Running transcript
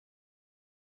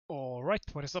Alright,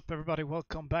 what is up everybody?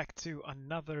 Welcome back to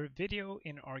another video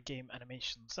in our game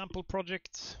animation sample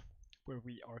project, where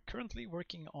we are currently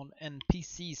working on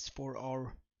NPCs for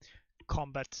our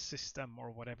combat system,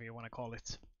 or whatever you want to call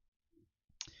it.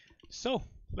 So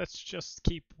let's just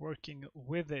keep working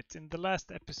with it. In the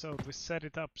last episode we set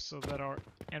it up so that our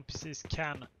NPCs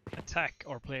can attack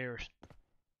our players.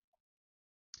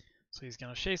 So he's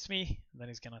gonna chase me and then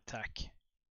he's gonna attack.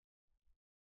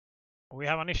 We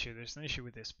have an issue. There's an issue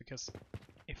with this, because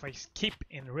if I keep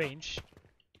in range,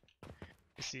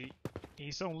 you see,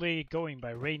 he's only going by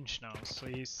range now, so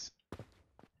he's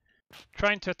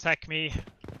trying to attack me,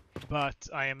 but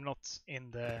I am not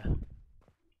in the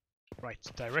right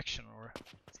direction, or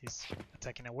he's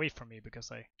attacking away from me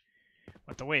because I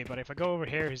went away. But if I go over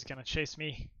here, he's gonna chase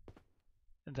me,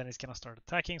 and then he's gonna start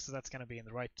attacking, so that's gonna be in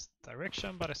the right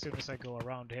direction. But as soon as I go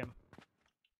around him,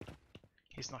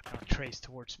 he's not going to trace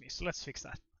towards me, so let's fix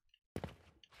that.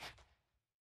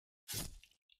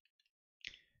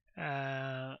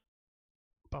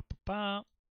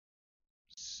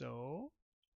 So,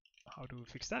 how do we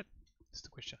fix that? That's the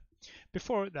question.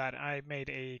 Before that, I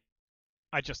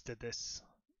just did this.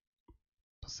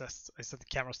 Possessed. I set the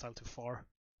camera style too far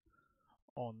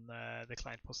on the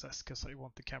client possessed, because I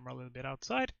want the camera a little bit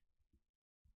outside.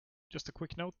 Just a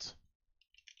quick note.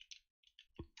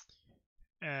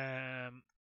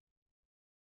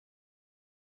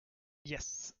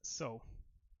 Yes, so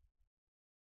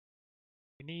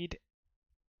we need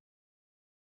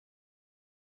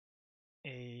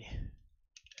a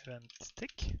event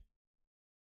tick,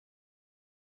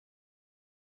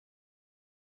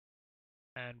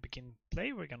 and begin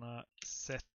play. We're gonna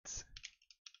set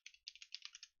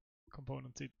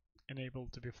component to enable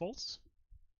to be false.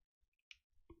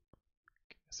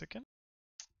 Give me a second.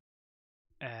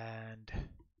 And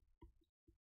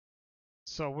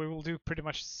so we will do pretty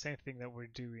much the same thing that we're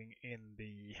doing in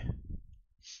the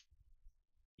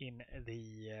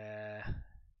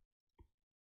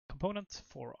component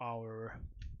for our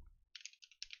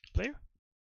player.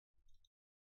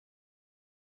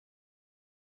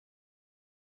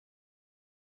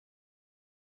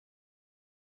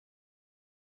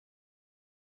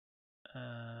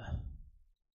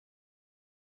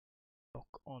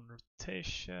 Lock on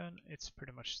rotation, it's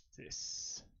pretty much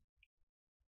this.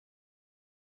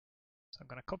 So I'm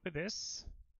gonna copy this.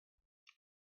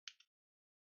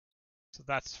 So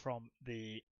that's from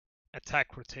the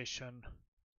attack rotation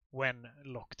when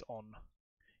locked on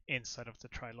inside of the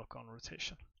try lock on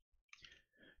rotation.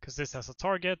 Because this has a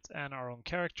target and our own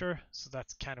character, so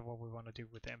that's kind of what we want to do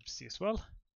with the NPC as well.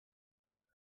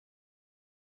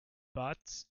 But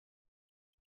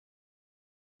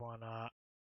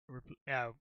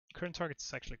current target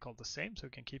is actually called the same, so we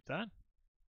can keep that.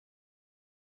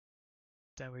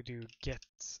 Then we do get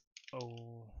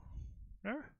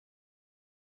owner.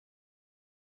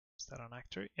 Is that an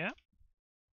actor? Yeah.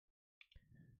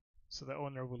 So the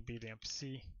owner will be the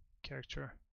NPC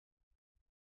character.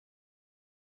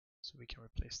 So we can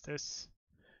replace this.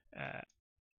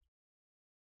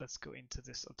 Let's go into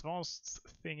this advanced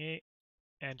thingy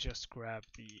and just grab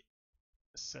the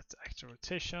set actor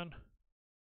rotation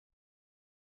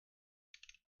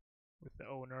with the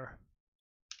owner.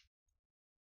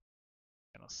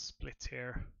 Gonna split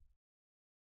here.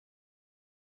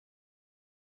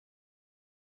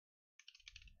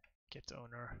 Get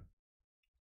owner.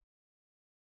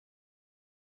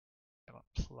 Gonna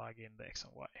plug in the X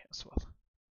and Y as well.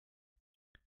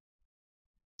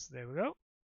 So there we go.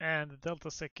 And the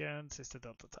delta seconds is the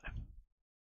delta time.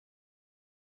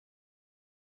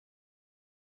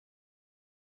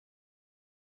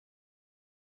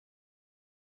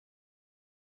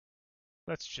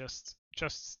 Let's just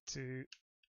to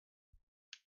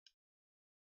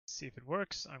see if it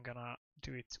works, I'm gonna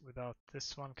do it without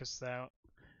this one, because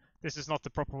this is not the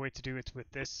proper way to do it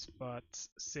with this, but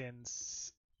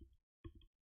since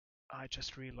I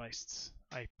just realized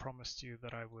I promised you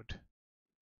that I would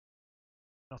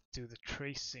not do the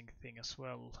tracing thing as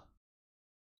well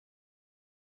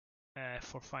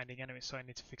for finding enemies, so I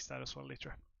need to fix that as well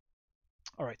later.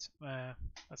 Alright,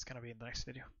 that's gonna be in the next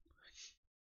video.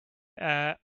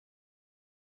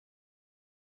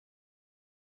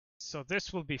 So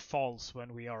this will be false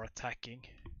when we are attacking.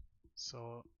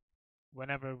 So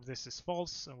whenever this is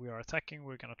false and we are attacking,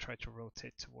 we're gonna try to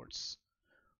rotate towards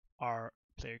our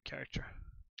player character.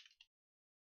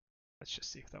 Let's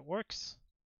just see if that works.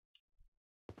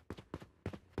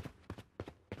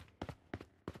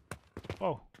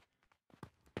 Whoa.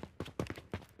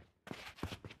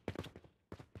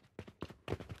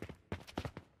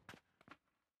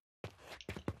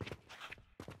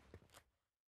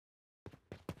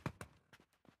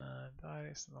 That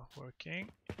is not working.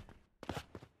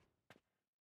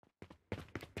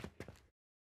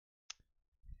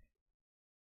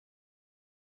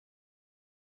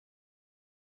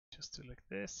 Just do like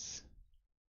this.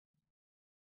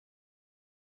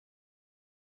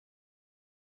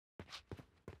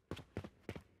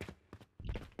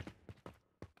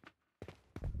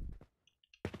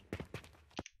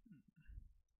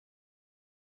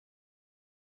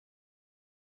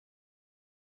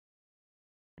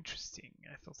 Interesting.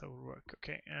 I thought that would work.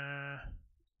 Okay.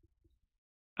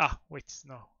 Wait,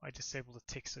 no. I disabled the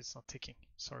tick, so it's not ticking.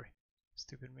 Sorry.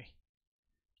 Stupid me.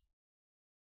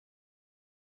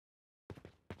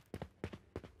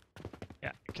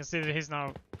 Yeah, you can see that he's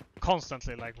now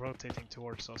constantly like rotating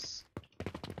towards us.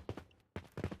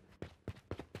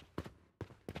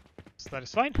 So that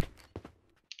is fine.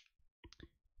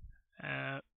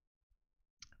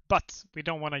 But we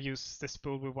don't want to use this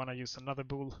bool, we want to use another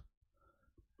bool.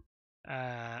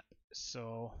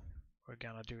 So we're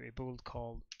gonna do a bool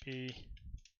called b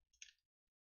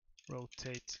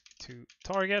rotate to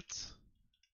target.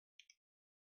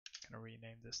 I'm gonna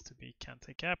rename this to be can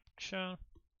take action.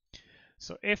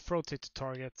 So if rotate to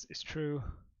target is true,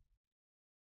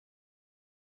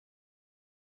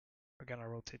 we're gonna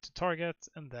rotate to target,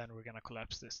 and then we're gonna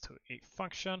collapse this to a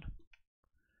function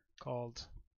called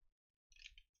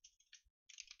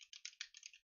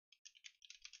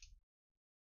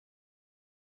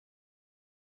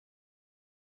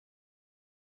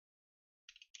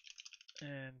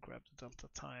and grab the delta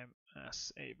time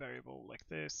as a variable like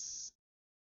this.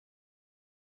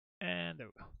 And there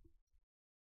we go.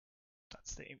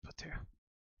 That's the input here.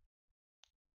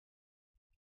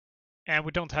 And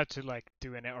we don't have to like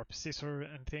do any RPCs or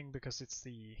anything because it's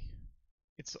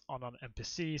on an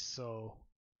NPC, so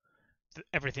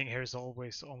everything here is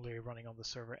always only running on the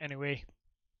server anyway.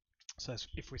 So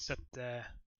if we set the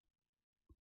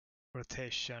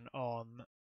rotation on,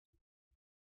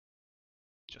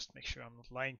 just make sure I'm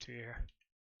not lying to you here.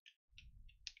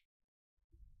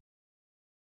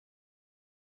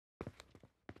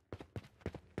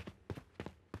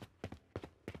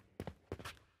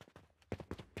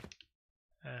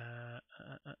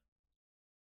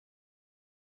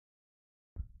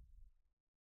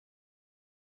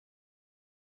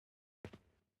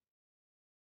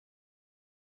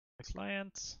 The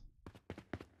client.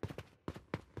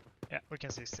 Yeah, we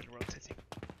can see it's still rotating.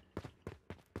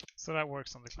 So that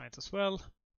works on the client as well.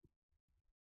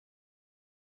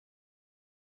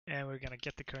 And we're gonna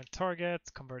get the current target,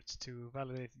 convert to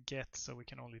validated get, so we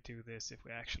can only do this if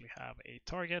we actually have a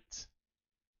target.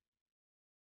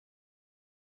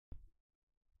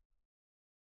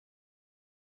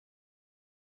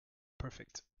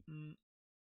 Perfect. I'm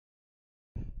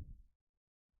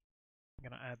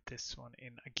gonna add this one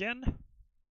in again.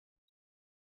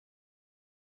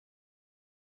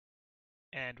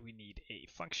 And we need a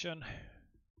function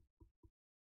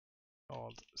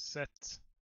called set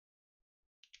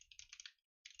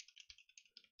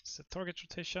target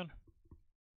rotation.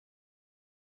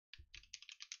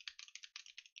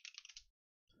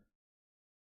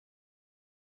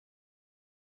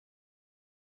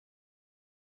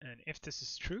 And if this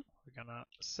is true, we're gonna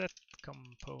set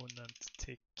component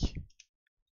tick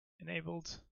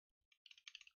enabled.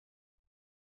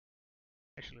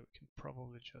 Actually, we can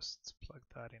probably just plug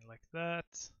that in like that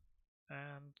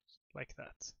and like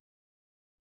that,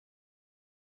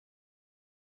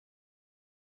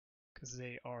 because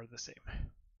they are the same.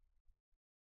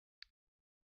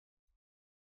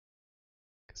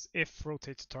 Because if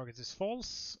rotate to target is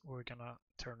false, we're gonna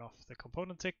turn off the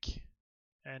component tick,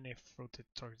 and if rotate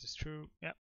to target is true,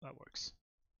 yeah, that works.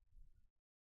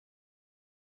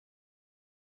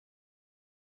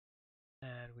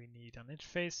 And we need an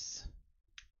interface.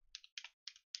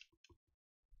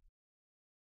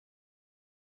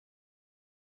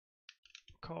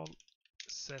 Call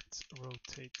set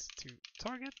rotate to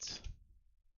target.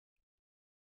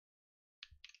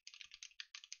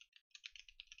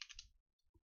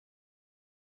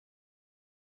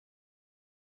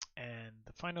 And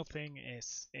the final thing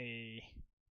is a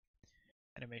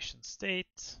animation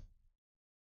state.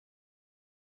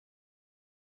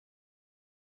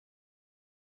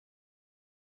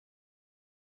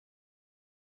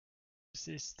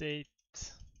 State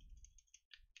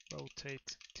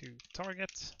rotate to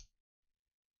target.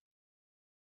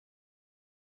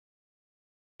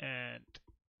 And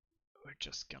we're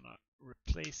just gonna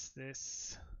replace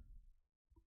this.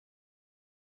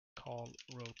 Call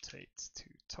rotate to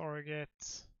target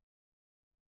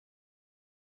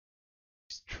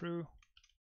is true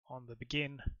on the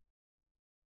begin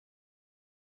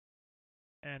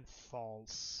and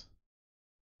false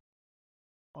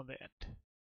on the end.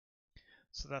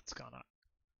 So that's gonna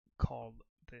call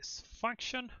this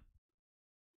function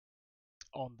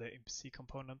on the NPC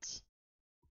components.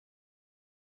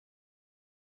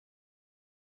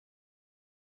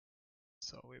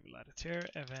 So we will add it here,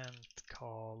 event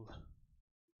call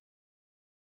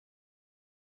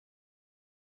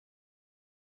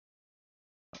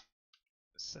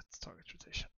set target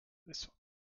rotation, this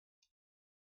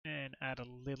one. And add a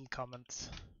little comment.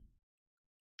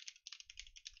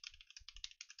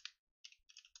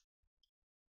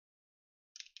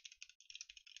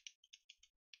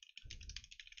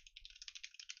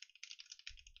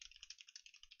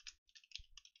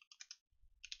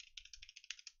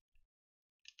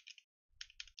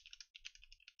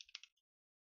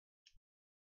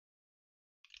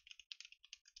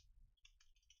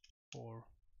 Or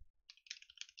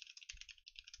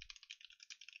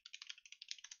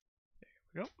there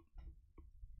we go.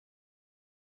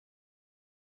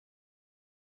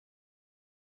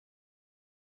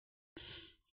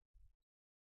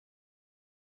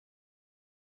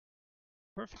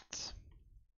 Perfect.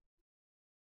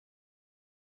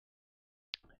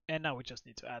 And now we just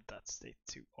need to add that state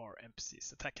to our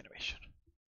NPC's attack animation.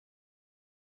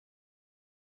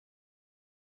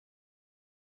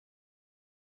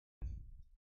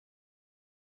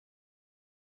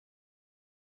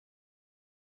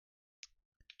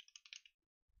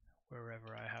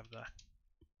 Wherever I have that.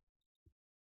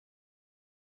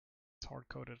 It's hard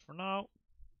coded for now.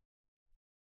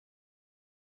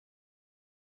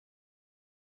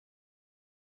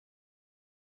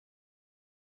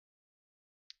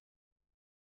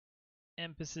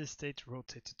 NPC state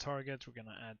rotate to target, we're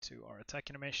gonna add to our attack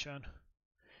animation,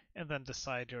 and then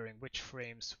decide during which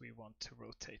frames we want to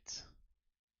rotate.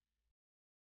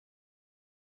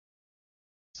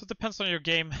 So it depends on your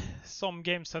game. Some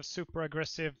games have super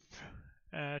aggressive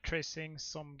tracing,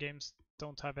 some games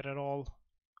don't have it at all.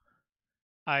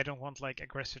 I don't want like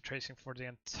aggressive tracing for the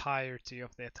entirety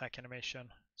of the attack animation,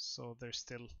 so there's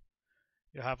still,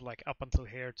 you have like up until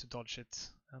here to dodge it,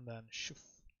 and then shoof,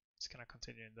 it's gonna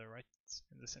continue in the right,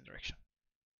 in the same direction.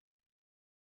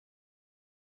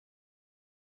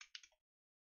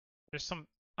 There's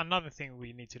another thing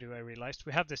we need to do, I realized.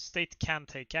 We have the state can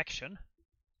take action.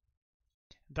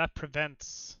 That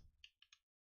prevents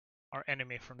our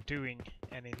enemy from doing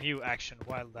any new action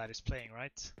while that is playing,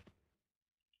 right?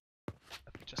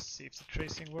 Let me just see if the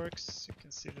tracing works. You can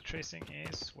see the tracing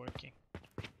is working.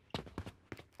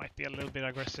 Might be a little bit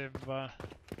aggressive, but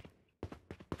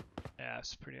yeah,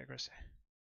 it's pretty aggressive.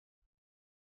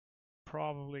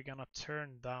 Probably gonna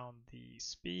turn down the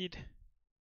speed.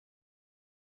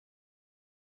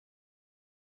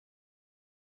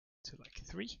 To like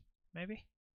 3, maybe?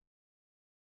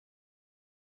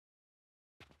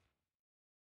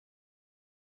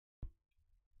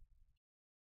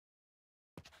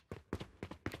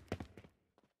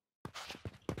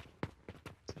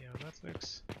 See how that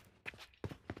looks.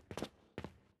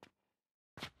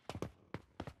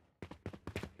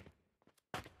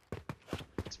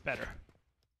 It's better.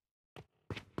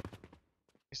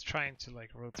 He's trying to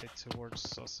like rotate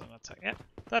towards us and attack. Yeah,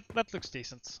 that looks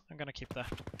decent. I'm gonna keep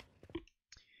that.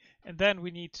 And then we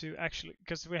need to actually,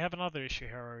 because we have another issue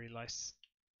here I realize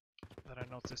that I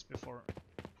noticed before.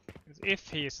 If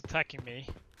he is attacking me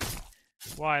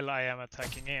while I am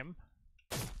attacking him,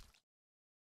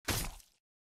 okay,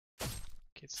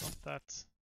 it's not that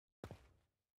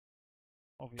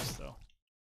obvious though.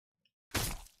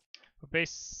 But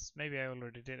maybe I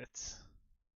already did it.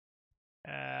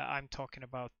 I'm talking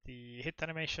about the hit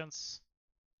animations.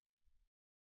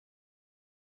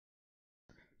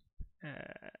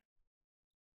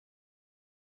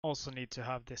 Also need to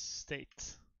have this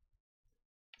state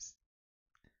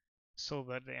so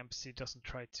that the NPC doesn't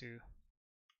try to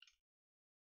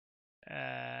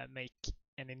make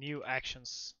any new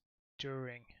actions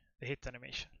during the hit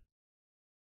animation.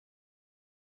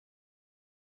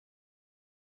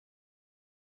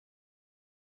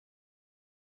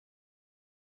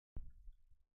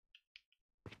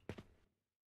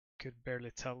 Could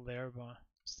barely tell there, but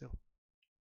still.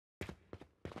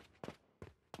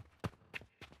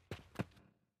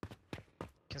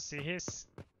 You can see he's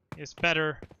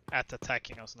better at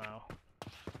attacking us now.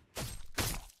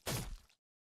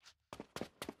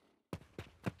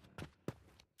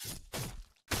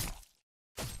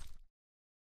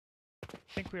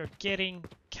 I think we are getting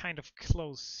kind of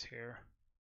close here.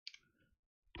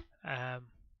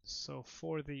 So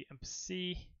for the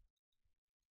NPC,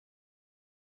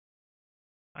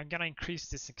 I'm gonna increase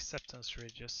this acceptance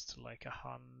radius to like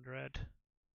 100.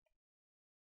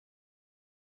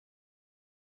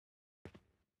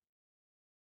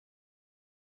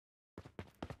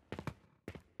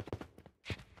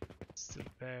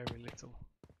 very little.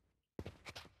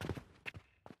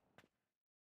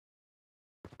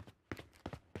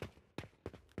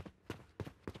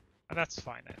 And that's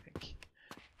fine, I think.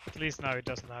 At least now it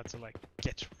doesn't have to like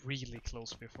get really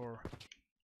close before it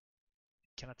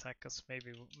can attack us.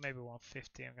 Maybe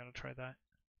 150. I'm gonna try that.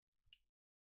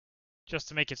 Just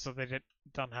to make it so that it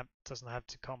doesn't have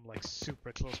to come like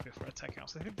super close before attacking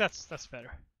us. I think that's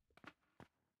better.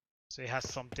 So he has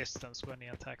some distance when he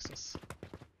attacks us.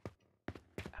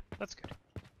 Yeah, that's good.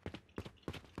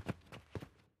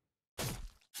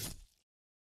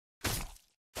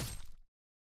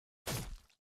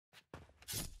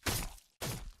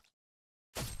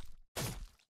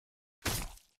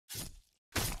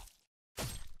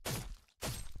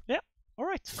 Yeah,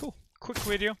 alright, cool. Quick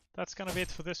video. That's gonna be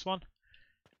it for this one.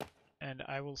 And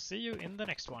I will see you in the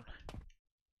next one.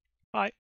 Bye.